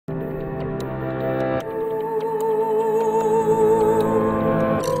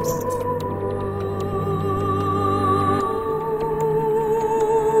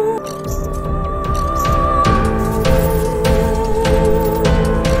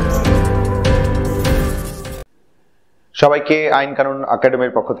সবাইকে আইন কানুন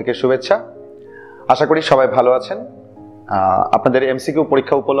একাডেমির পক্ষ থেকে শুভেচ্ছা। আশা করি সবাই ভালো আছেন। আপনাদের এমসিকিউ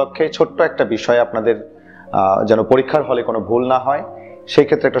পরীক্ষা উপলক্ষে ছোট্ট একটা বিষয়, আপনাদের যেন পরীক্ষার হলে কোনো ভুল না হয় সেই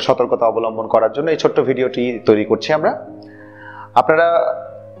ক্ষেত্রে একটা সতর্কতা অবলম্বন করার জন্য এই ছোট্ট ভিডিওটি তৈরি করছি আমরা। আপনারা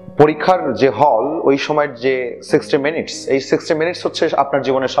পরীক্ষার যে হল, ওই সময়ের যে 60 মিনিটস, এই 60 মিনিটস হচ্ছে আপনার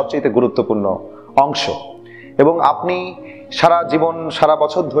জীবনের সবচেয়ে গুরুত্বপূর্ণ অংশ, এবং আপনি সারা জীবন সারা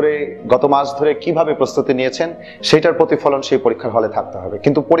বছর ধরে গত মাস ধরে কিভাবে প্রস্তুতি নিয়েছেন সেটার প্রতিফলন সেই পরীক্ষার হলে থাকতে হবে।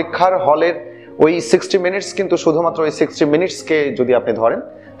 কিন্তু পরীক্ষার হলের ওই 60 মিনিটস কিন্তু শুধুমাত্র ওই 60 মিনিটসকে যদি আপনি ধরেন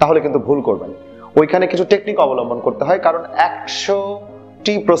তাহলে কিন্তু ভুল করবেন। ওইখানে কিছু টেকনিক অবলম্বন করতে হয়, কারণ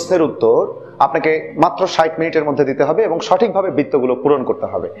 100টি প্রশ্নের উত্তর আপনাকে মাত্র 60 মিনিটের মধ্যে দিতে হবে এবং সঠিকভাবে বৃত্তগুলো পূরণ করতে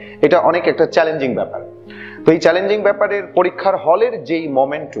হবে। এটা অনেক একটা চ্যালেঞ্জিং ব্যাপার। তো এই চ্যালেঞ্জিং ব্যাপারের পরীক্ষার হলের যেই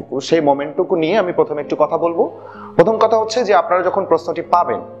মোমেন্টটুকু, সেই মোমেন্টটুকু নিয়ে আমি প্রথমে একটু কথা বলবো। প্রথম কথা হচ্ছে যে আপনারা যখন প্রশ্নটি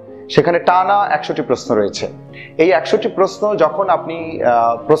পাবেন সেখানে টানা 100টি প্রশ্ন রয়েছে। এই 100টি প্রশ্ন যখন আপনি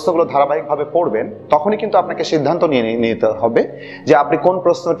প্রশ্নগুলো ধারাবাহিকভাবে পড়বেন তখনই কিন্তু আপনাকে সিদ্ধান্ত নিয়ে নিতে হবে যে আপনি কোন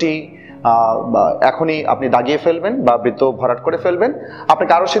প্রশ্নটি এখনই আপনি দাগিয়ে ফেলবেন বা বৃত্ত ভরাট করে ফেলবেন।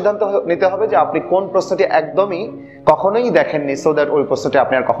 আপনাকে আরো সিদ্ধান্ত নিতে হবে যে আপনি কোন প্রশ্নটি একদমই কখনোই দেখেননি, সো দ্যাট ওই প্রশ্নটি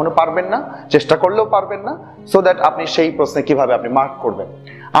আপনি আর কখনো পারবেন না, চেষ্টা করলেও পারবেন না, সো দ্যাট আপনি সেই প্রশ্নে কিভাবে আপনি মার্ক করবেন।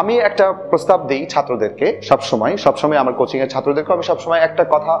 আমি একটা প্রস্তাব দিই ছাত্রদেরকে সবসময় আমার কোচিং এর ছাত্রদেরকে আমি সবসময় একটা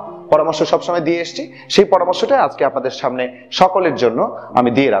কথা পরামর্শ সবসময় দিয়ে এসেছি। সেই পরামর্শটা আজকে আপনাদের সামনে সকলের জন্য আমি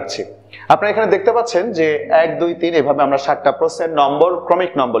দিয়ে রাখছি। আপনারা এখানে দেখতে পাচ্ছেন যে 1, 2, 3 এভাবে আমরা 7টা প্রশ্নের নম্বর,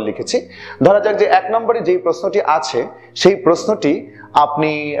 ক্রমিক নম্বর লিখেছি। ধরা যাক যে 1 নম্বরে যেই প্রশ্নটি আছে সেই প্রশ্নটি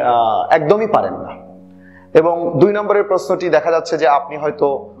আপনি একদমই পারেন না, এবং 2 নম্বরের প্রশ্নটি দেখা যাচ্ছে যে আপনি হয়তো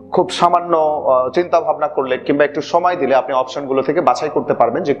খুব সামান্য চিন্তা ভাবনা করলে কিংবা একটু সময় দিলে আপনি অপশনগুলো থেকে বাছাই করতে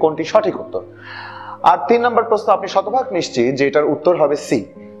পারবেন যে কোনটি সঠিক উত্তর। আর 3 নম্বর প্রশ্ন আপনি শতভাগ নিশ্চিত যে এটার উত্তর হবে সি।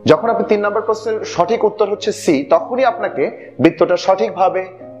 যখন আপনি 3 নম্বর প্রশ্নের সঠিক উত্তর হচ্ছে সি, তখনই আপনাকে বৃত্তটা সঠিকভাবে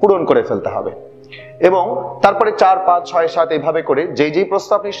পূরণ করে ফেলতে হবে। এবং তারপরে 4, 5, 6, 7 এইভাবে করে যেই প্রশ্ন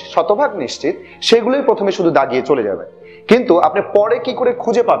আপনি শতভাগ নিশ্চিত সেগুলোই প্রথমে শুধু দাগিয়ে চলে যাবে। কিন্তু আপনি পরে কি করে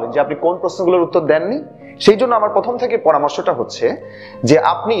খুঁজে পাবেন যে আপনি কোন প্রশ্নগুলোর উত্তর দেননি? সেই জন্য আমার প্রথম থেকে পরামর্শটা হচ্ছে যে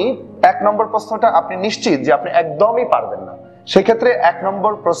আপনি 1 নম্বর প্রশ্নটা আপনি নিশ্চিত যে আপনি একদমই পারবেন না, সেক্ষেত্রে 1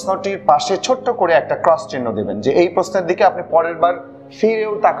 নম্বর প্রশ্নটির পাশে ছোট্ট করে একটা ক্রস চিহ্ন দিবেন যে এই প্রশ্নের দিকে আপনি পরের বার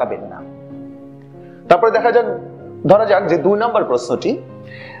ফিরেও তাকাবেন না। তারপরে ধরা যাক যে 2 নম্বর প্রশ্নটি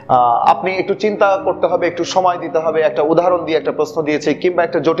আপনি একটু চিন্তা করতে হবে, একটু সময় দিতে হবে, একটা উদাহরণ দিয়ে একটা প্রশ্ন দিয়েছে, কিংবা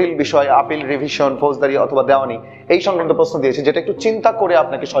একটা জটিল বিষয়, আপিল, রিভিশন, ফৌজদারি অথবা দেওয়ানি এই সংক্রান্ত প্রশ্ন দিয়েছে, যেটা একটু চিন্তা করে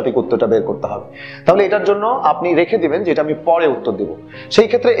আপনাকে সঠিক উত্তরটা বের করতে হবে। তাহলে এটার জন্য আপনি রেখে দিবেন যে এটা আমি পরে উত্তর দিব। সেই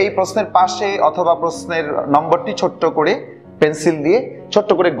ক্ষেত্রে এই প্রশ্নের পাশে অথবা প্রশ্নের নম্বরটি ছোট্ট করে পেন্সিল দিয়ে ছোট্ট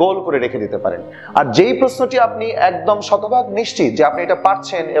করে গোল করে রেখে দিতে পারেন। আর যেই প্রশ্নটি আপনি একদম শতভাগ নিশ্চিত যে আপনি এটা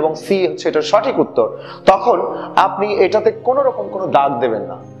পারছেন এবং সি হচ্ছে এটার সঠিক উত্তর, তখন আপনি এটাতে কোনো রকম কোনো দাগ দেবেন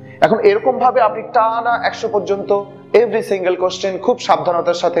না। এখন এরকম ভাবে আপনি টানা 100 পর্যন্ত এভরি সিঙ্গেল কোশ্চেন খুব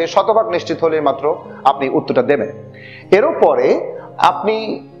সাবধানতার সাথে শতভাগ নিশ্চিত হলে মাত্র আপনি উত্তরটা দেবেন। এরও পরে আপনি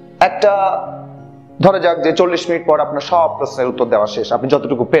একটা ধরা যাক যে 40 মিনিট পর আপনার সব প্রশ্নের উত্তর দেওয়া শেষ, আপনি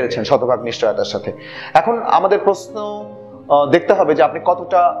যতটুকু পেরেছেন শতভাগ নিশ্চয়তার সাথে। এখন আমাদের প্রশ্ন দেখতে হবে যে আপনি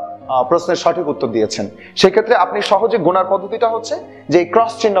কতটা প্রশ্নের সঠিক উত্তর দিয়েছেন। সেক্ষেত্রে আপনি সহজে গোনার পদ্ধতিটা হচ্ছে যে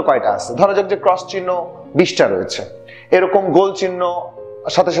ক্রস চিহ্ন কয়টা আছে। ধরা যাক যে ক্রস চিহ্ন 20টা রয়েছে, এরকম গোল চিহ্ন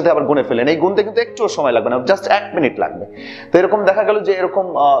সাথে সাথে আবার গুনে ফেলেন। এই গুনতে কিন্তু একটু সময় লাগবে না, জাস্ট 1 মিনিট লাগবে। তো এরকম দেখা গেল যে এরকম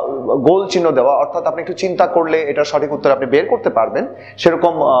গোল চিহ্ন দেওয়া, অর্থাৎ আপনি একটু চিন্তা করলে এটা সঠিক উত্তর আপনি বের করতে পারবেন,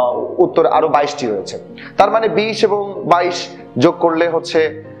 সেরকম উত্তর আরো 22টি রয়েছে। তার মানে 20 এবং 22 যোগ করলে হচ্ছে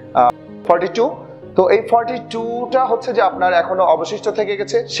 42। তো এই 42টা হচ্ছে যে আপনার এখনো অবশিষ্ট থেকে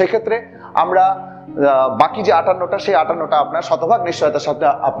গেছে। সেক্ষেত্রে আমরা বাকি যে 58টা, সেই 58টা আপনার শতভাগ নিশ্চয়তার সাথে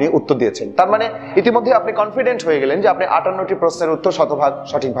আপনি উত্তর দিয়েছেন। তার মানে ইতিমধ্যে আপনি কনফিডেন্ট হয়ে গেলেন যে আপনি 58টি প্রশ্নের উত্তর শতভাগ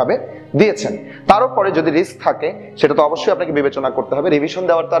সঠিকভাবে দিয়েছেন। তার উপরে যদি রিস্ক থাকে সেটা তো অবশ্যই আপনাকে বিবেচনা করতে হবে। রিভিশন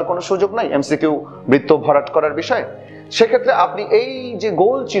দেওয়ার তার কোনো সুযোগ নাই এমসিকিউ বৃত্ত ভরাট করার বিষয়ে। সেক্ষেত্রে আপনি এই যে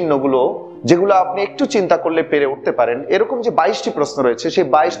গোল চিহ্নগুলো, যেগুলো আপনি একটু চিন্তা করলে পেরে উঠতে পারেন, এরকম যে 22টি প্রশ্ন রয়েছে, সেই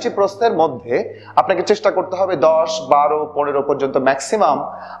 22টি প্রশ্নের মধ্যে আপনাকে চেষ্টা করতে হবে 10, 12, 15 পর্যন্ত ম্যাক্সিমাম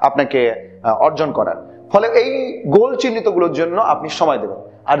আপনাকে অর্জন করার। ফলে এই গোল চিহ্নিতগুলোর জন্য আপনি সময় দেবেন।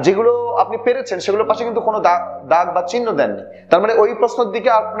 আর যেগুলো আপনি পেরেছেন সেগুলোর পাশে কিন্তু কোনো দাগ বা চিহ্ন দেননি, তার মানে ওই প্রশ্নের দিকে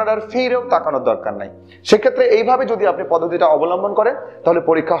আপনার আর ফিরেও তাকানোর দরকার নাই। সেক্ষেত্রে এইভাবে যদি আপনি পদ্ধতিটা অবলম্বন করেন তাহলে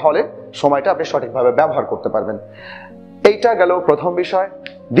পরীক্ষা হলে সময়টা আপনি সঠিকভাবে ব্যবহার করতে পারবেন। এইটা গেল প্রথম বিষয়।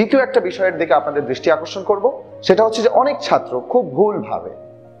 দ্বিতীয় একটা বিষয়ের দিকে আপনাদের দৃষ্টি আকর্ষণ করব, সেটা হচ্ছে যে অনেক ছাত্র খুব ভুল ভাবে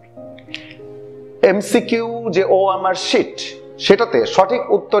এমসিকিউ যে ওএমআর শিট, সেটাতে সঠিক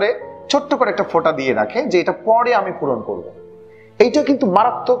উত্তরে ছোট্ট করে একটা ফোঁটা দিয়ে রাখে যে এটা পরে আমি পূরণ করব। এইটা কিন্তু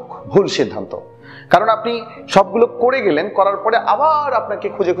মারাত্মক ভুল সিদ্ধান্ত। কারণ আপনি সবগুলো করে গেলেন, করার পরে আবার আপনাকে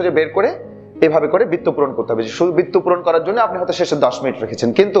খুঁজে খুঁজে বের করে এভাবে করে বৃত্ত পূরণ করতে হবে। শুধু বৃত্ত পূরণ করার জন্য আপনি হয়তো শেষে 10 মিনিট রেখেছেন,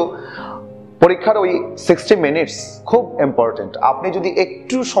 কিন্তু পরীক্ষার ওই 60 মিনিটস খুব ইম্পর্টেন্ট। আপনি যদি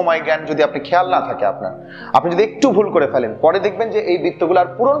একটু সময় জ্ঞান যদি আপনি খেয়াল না থাকে আপনি যদি একটু ভুল করে ফেলেন, পরে দেখবেন যে এই বৃত্তগুলো আর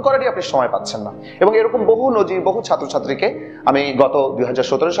পূরণ করারই আপনি সময় পাচ্ছেন না। এবং এরকম বহু নজির, বহু ছাত্রছাত্রীকে আমি গত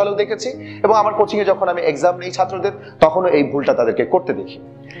 2017 সালেও দেখেছি, এবং আমার কোচিংয়ে যখন আমি এক্সাম নেই ছাত্রদের, তখনও এই ভুলটা তাদেরকে করতে দেখি।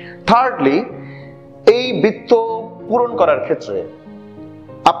 থার্ডলি, এই বৃত্ত পূরণ করার ক্ষেত্রে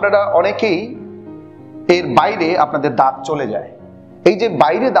আপনারা অনেকেই এর বাইরে আপনাদের দাগ চলে যায়। এই যে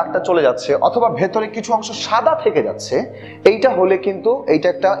বাইরে দাগটা চলে যাচ্ছে অথবা ভেতরে কিছু অংশ সাদা থেকে যাচ্ছে, এইটা হলে কিন্তু এইটা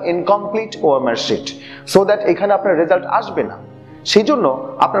একটা incomplete OMR sheet, so that এখানে আপনার রেজাল্ট আসবে না। সেই জন্য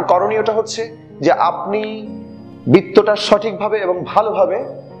আপনার করণীয়টা হচ্ছে যে আপনি বৃত্তটা সঠিকভাবে এবং ভালোভাবে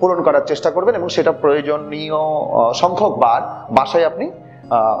পূরণ করার চেষ্টা করবেন, এবং সেটা প্রয়োজনীয় সংখ্যক বার বাসায় আপনি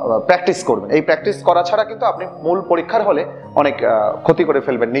প্র্যাকটিস করবেন। এই প্র্যাকটিস করা ছাড়া কিন্তু আপনি মূল পরীক্ষার হলে অনেক ক্ষতি করে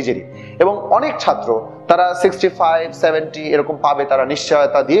ফেলবেন নিজেরই। এবং অনেক ছাত্র তারা 65, 70 এরকম পাবে, তারা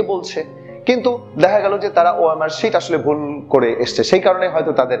নিশ্চয়তা দিয়ে বলছে, কিন্তু দেখা গেল যে তারা ওএমআর শিট আসলে ভুল করে এসছে, সেই কারণে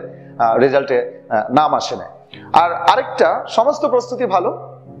হয়তো তাদের রেজাল্টে নাম আসে না। আর আরেকটা, সমস্ত প্রস্তুতি ভালো,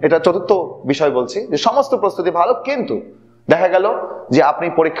 এটা চতুর্থ বিষয় বলছি যে সমস্ত প্রস্তুতি ভালো, কিন্তু দেখা গেল যে আপনি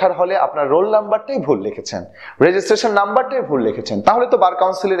পরীক্ষার হলে আপনার রোল নাম্বারটাই ভুল লিখেছেন, রেজিস্ট্রেশন নাম্বারটাই ভুল লিখেছেন, তাহলে তো বার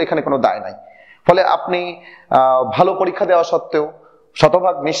কাউন্সিলের এখানে কোনো দায় নাই। ফলে আপনি ভালো পরীক্ষা দেওয়া সত্ত্বেও,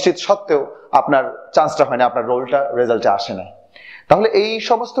 শতভাগ নিশ্চিত সত্ত্বেও আপনার চান্সটা হয় না, আপনার রোলটা রেজাল্টে আসে না। তাহলে এই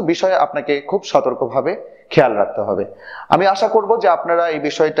সমস্ত বিষয়ে আপনাকে খুব সতর্কভাবে খেয়াল রাখতে হবে। আমি আশা করব যে আপনারা এই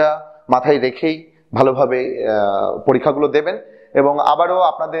বিষয়টা মাথায় রেখেই ভালোভাবে পরীক্ষাগুলো দেবেন, এবং আবারও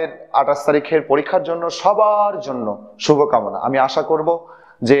আপনাদের 28 তারিখের পরীক্ষার জন্য সবার জন্য শুভকামনা। আমি আশা করব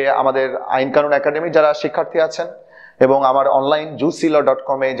যে আমাদের আইন কানুন একাডেমি যারা শিক্ষার্থী আছেন এবং আমার অনলাইন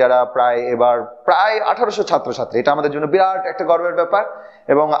juicelaw.com এ যারা এবার প্রায় 1800 ছাত্রছাত্রী, এটা আমাদের জন্য বিরাট একটা গর্বের ব্যাপার,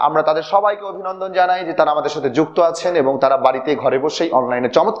 এবং আমরা তাদের সবাইকে অভিনন্দন জানাই যে তারা আমাদের সাথে যুক্ত আছেন এবং তারা বাড়িতে ঘরে বসেই অনলাইনে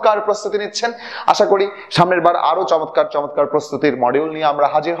চমৎকার প্রস্তুতি নিচ্ছেন। আশা করি সামনের বার আরো চমৎকার চমৎকার প্রস্তুতির মডিউল নিয়ে আমরা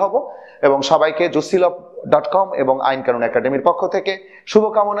হাজির হব, এবং সবাইকে juicelaw.com এবং আইন কানুন একাডেমির পক্ষ থেকে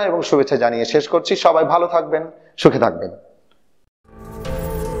শুভকামনা এবং শুভেচ্ছা জানিয়ে শেষ করছি। সবাই ভালো থাকবেন, সুখে থাকবেন।